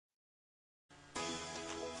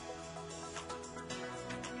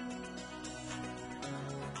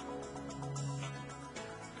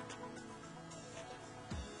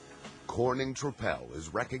Corning Tropel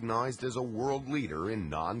is recognized as a world leader in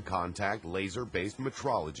non-contact laser-based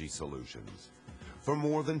metrology solutions. For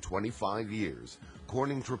more than 25 years,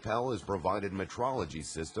 Corning Tropel has provided metrology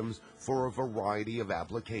systems for a variety of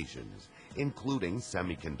applications, including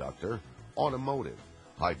semiconductor, automotive,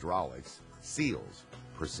 hydraulics, seals,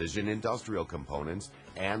 precision industrial components,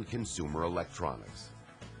 and consumer electronics.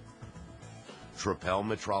 Tropel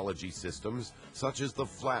metrology systems such as the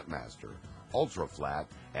FlatMaster, ultra-flat,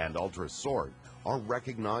 and ultra-sort are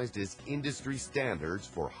recognized as industry standards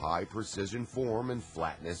for high-precision form and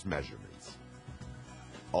flatness measurements.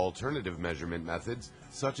 Alternative measurement methods,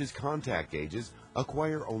 such as contact gauges,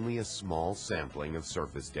 acquire only a small sampling of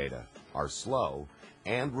surface data, are slow,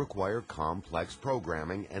 and require complex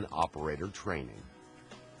programming and operator training.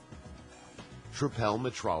 Tropel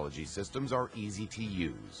metrology systems are easy to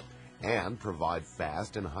use and provide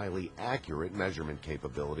fast and highly accurate measurement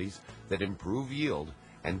capabilities that improve yield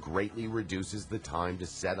and greatly reduces the time to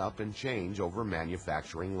set up and change over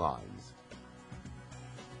manufacturing lines.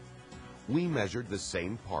 We measured the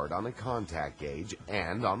same part on a contact gauge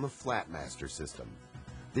and on the FlatMaster system.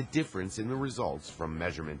 The difference in the results from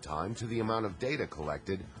measurement time to the amount of data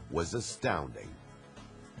collected was astounding.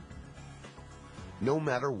 No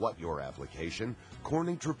matter what your application,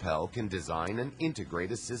 Corning Tropel can design and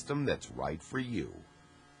integrate a system that's right for you.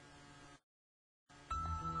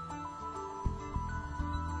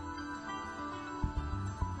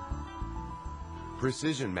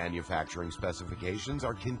 Precision manufacturing specifications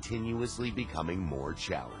are continuously becoming more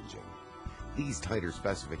challenging. These tighter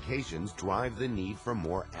specifications drive the need for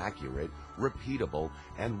more accurate, repeatable,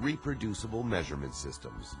 and reproducible measurement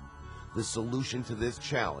systems. The solution to this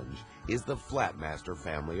challenge is the FlatMaster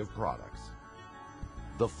family of products.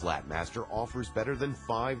 The FlatMaster offers better than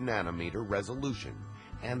 5 nanometer resolution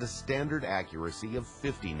and a standard accuracy of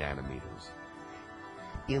 50 nanometers.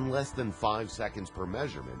 In less than 5 seconds per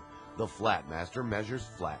measurement, the FlatMaster measures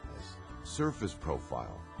flatness, surface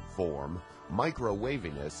profile, form,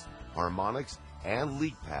 microwaviness, harmonics, and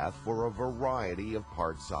leak path for a variety of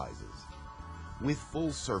part sizes. With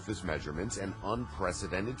full surface measurements and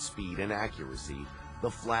unprecedented speed and accuracy, the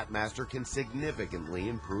FlatMaster can significantly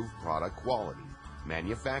improve product quality,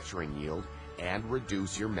 manufacturing yield, and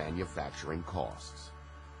reduce your manufacturing costs.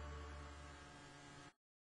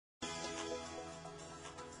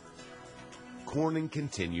 Corning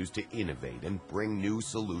continues to innovate and bring new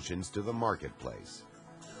solutions to the marketplace.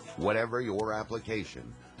 Whatever your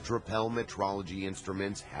application, Tropel Metrology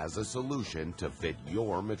Instruments has a solution to fit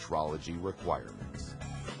your metrology requirements.